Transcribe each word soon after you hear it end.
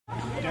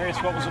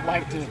Darius, what was it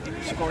like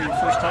to score your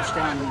first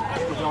touchdown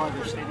with all of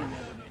your stadium?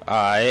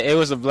 It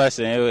was a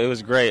blessing. It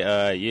was great.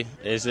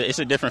 It's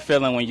a different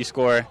feeling when you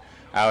score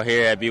out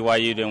here at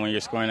BYU than when you're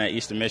scoring at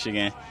Eastern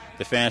Michigan.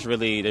 The fans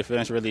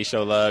really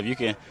show love. You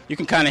can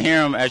kind of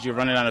hear them as you're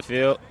running down the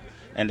field.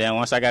 And then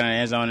once I got in the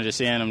end zone and just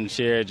seeing them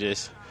cheer,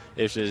 it's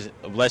just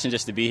a blessing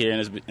just to be here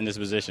in this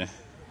position.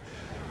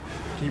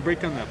 Can you break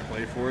down that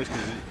play for us?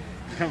 Because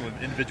it's kind of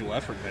an individual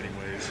effort in many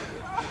ways.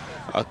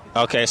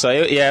 Okay, so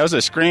it was a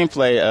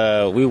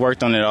screenplay. We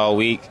worked on it all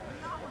week,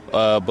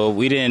 but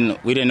we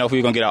didn't know if we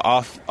were gonna get an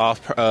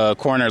off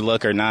corner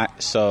look or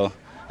not. So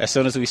as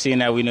soon as we seen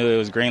that, we knew it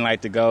was green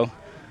light to go.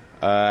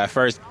 At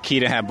first,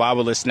 Keaton had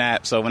bobbled his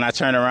snap, so when I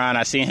turned around,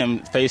 I seen him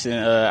facing.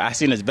 I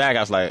seen his back. I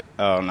was like,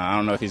 oh no, I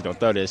don't know if he's gonna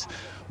throw this,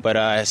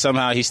 but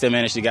somehow he still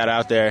managed to get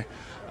out there.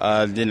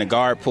 Then the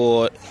guard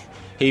pulled.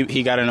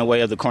 He got in the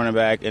way of the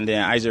cornerback, and then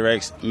Isaac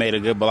Rex made a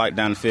good block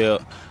down the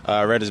field,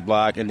 read his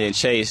block, and then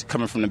Chase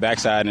coming from the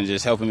backside and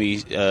just helping me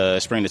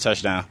spring the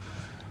touchdown.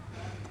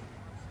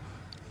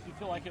 Do you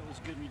feel like it was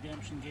a good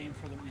redemption game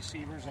for the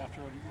receivers after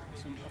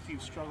a few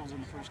struggles in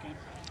the first game?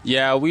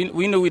 Yeah, we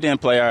knew we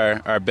didn't play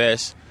our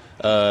best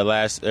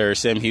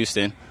Sam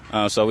Houston,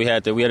 so we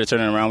had to turn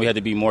it around. We had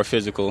to be more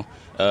physical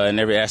in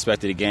every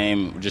aspect of the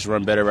game, just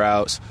run better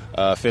routes,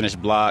 finish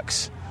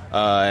blocks,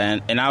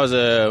 and I was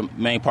a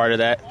main part of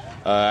that.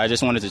 I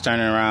just wanted to turn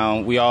it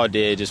around. We all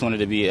did. Just wanted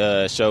to be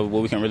show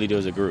what we can really do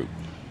as a group.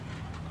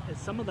 Is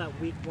some of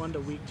that week 1 to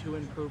week 2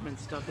 improvement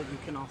stuff that you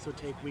can also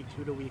take week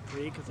 2 to week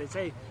 3? Because they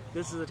say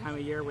this is a time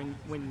of year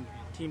when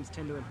teams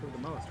tend to improve the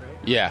most, right?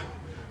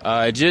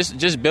 Yeah.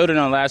 Just building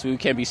on last week, we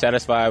can't be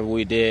satisfied with what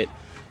we did.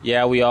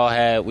 Yeah, we all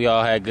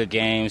had good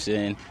games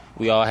and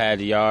we all had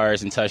the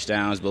yards and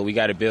touchdowns, but we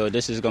got to build.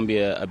 This is going to be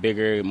a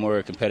bigger,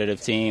 more competitive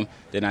team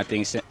than I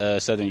think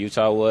Southern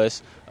Utah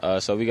was.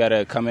 So we got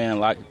to come in and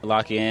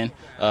lock in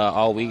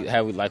all week,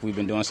 like we've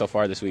been doing so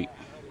far this week.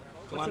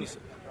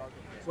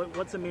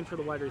 What's it mean for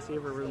the wide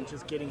receiver room,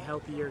 just getting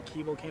healthier?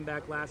 Keeble came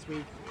back last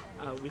week.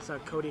 We saw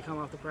Cody come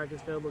off the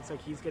practice field. Looks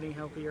like he's getting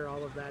healthier,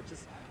 all of that.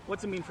 Just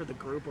what's it mean for the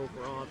group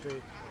overall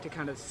to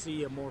kind of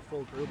see a more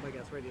full group, I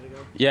guess, ready to go?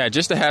 Yeah,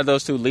 just to have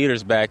those two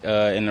leaders back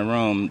in the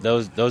room.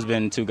 Those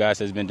been two guys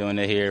that's been doing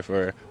it here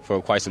for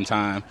quite some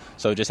time.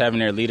 So just having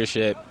their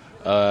leadership,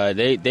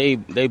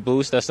 they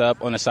boost us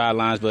up on the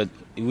sidelines, but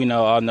we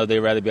all know they'd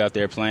rather be out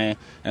there playing.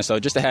 And so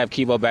just to have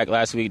Keeble back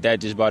last week,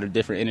 that just brought a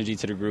different energy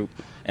to the group.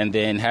 And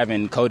then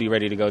having Cody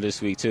ready to go this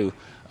week too,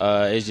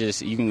 it's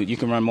just you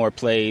can run more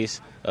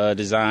plays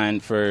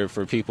designed for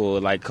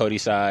people like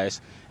Cody's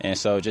size. And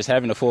so just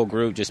having a full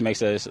group just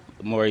makes us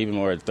even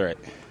more a threat.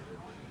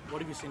 What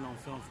have you seen on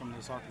film from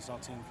this Arkansas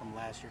team from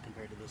last year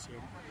compared to this year?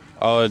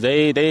 Oh,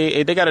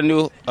 they got a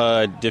new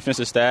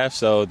defensive staff,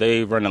 so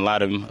they run a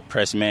lot of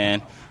press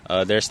man.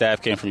 Their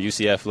staff came from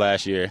UCF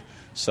last year,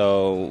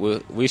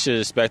 so we should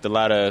expect a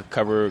lot of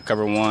cover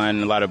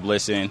one, a lot of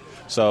blitzing.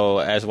 So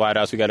as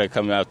wideouts, we got to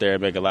come out there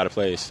and make a lot of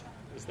plays.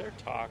 Is there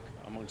talk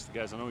amongst the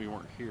guys? I know you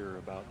weren't here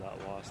about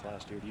that loss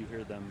last year. Do you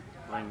hear them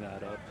bring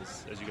that up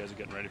as you guys are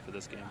getting ready for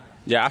this game?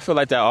 Yeah, I feel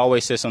like that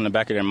always sits on the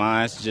back of their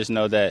minds. Just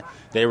know that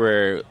they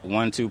were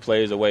 1-2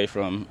 plays away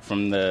from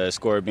the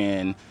score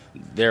being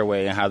their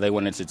way and how they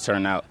wanted to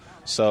turn out.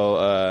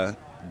 So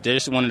they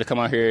just wanted to come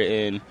out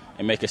here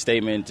and make a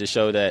statement to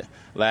show that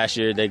last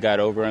year they got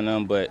over on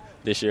them, but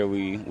this year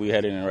we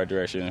headed in the right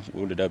direction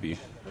with the W.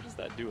 What does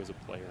that do as a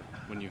player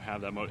when you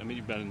have that I mean,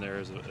 you've been in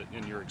there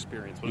in your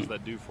experience. What does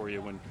that do for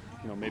you when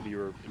maybe you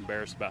were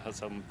embarrassed about how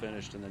something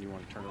finished and then you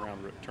want to turn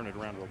it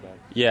around real bad?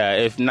 Yeah,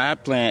 if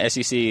not playing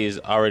SEC is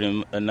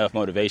already enough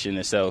motivation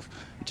itself,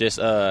 just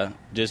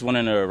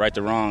wanting to right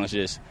the wrongs,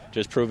 just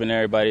proving to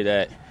everybody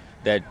that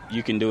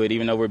you can do it,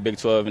 even though we're Big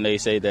 12 and they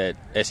say that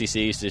SEC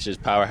is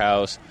just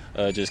powerhouse,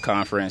 just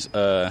conference,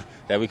 that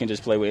we can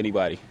just play with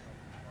anybody.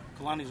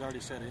 Kalani's already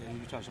said it, and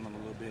you touched on it a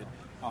little bit,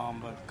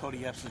 but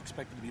Cody Epps is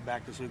expected to be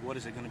back this week. What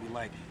is it going to be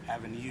like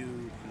having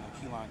you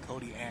Keelan,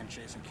 Cody, and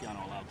Chase and Keon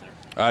all out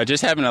there?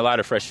 Just having a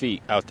lot of fresh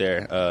feet out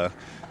there.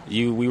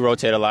 We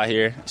rotate a lot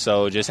here,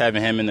 so just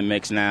having him in the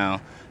mix now,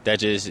 that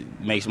just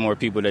makes more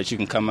people that you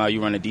can come out, you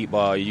run a deep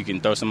ball, you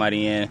can throw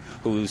somebody in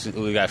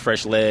who got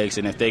fresh legs,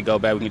 and if they go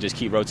back, we can just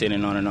keep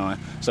rotating on and on.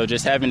 So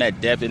just having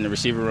that depth in the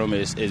receiver room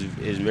is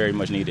very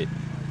much needed.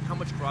 How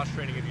much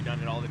cross-training have you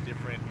done at all the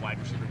different wide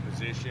receiver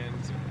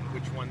positions?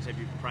 Which ones have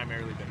you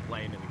primarily been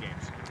playing in the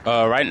games?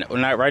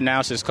 Right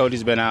now, since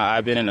Cody's been out,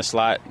 I've been in the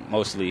slot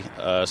mostly.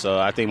 So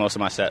I think most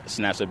of my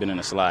snaps have been in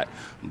the slot.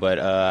 But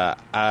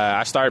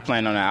I started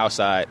playing on the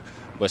outside.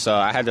 But so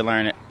I had to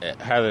learn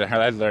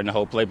the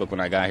whole playbook when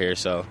I got here.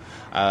 So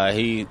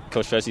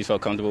Coach Fessy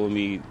felt comfortable with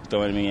me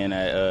throwing me in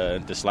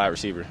at the slot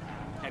receiver.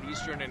 At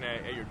Eastern and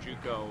at your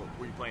JUCO,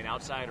 were you playing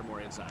outside or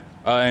more inside?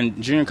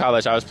 In junior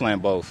college, I was playing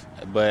both.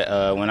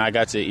 But when I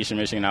got to Eastern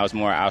Michigan, I was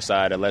more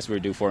outside unless we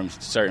would do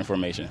certain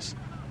formations.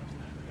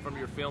 from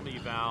your film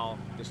eval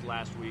this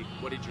last week,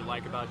 what did you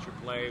like about your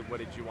play? What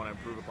did you want to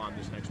improve upon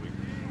this next week?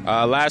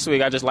 Last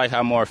week, I just liked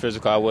how more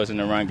physical I was in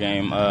the run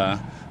game.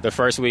 The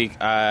first week,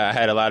 I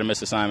had a lot of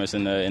missed assignments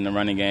in the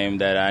running game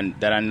that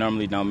I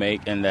normally don't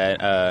make, and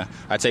that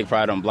I take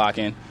pride on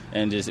blocking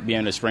and just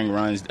being the spring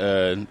runs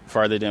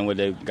farther than what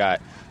they've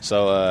got.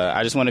 So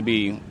I just want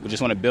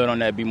to build on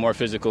that, be more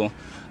physical,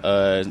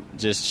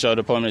 just show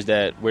the opponents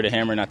that we're the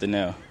hammer, not the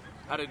nail.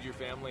 How did your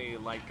family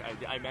like?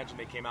 I imagine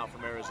they came out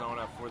from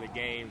Arizona for the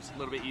games. A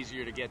little bit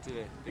easier to get to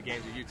the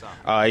games of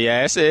Utah.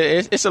 Yeah,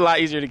 it's a lot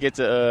easier to get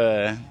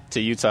to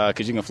Utah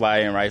because you can fly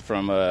in right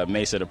from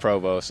Mesa to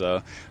Provo.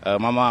 So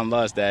my mom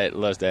loves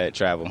that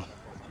travel.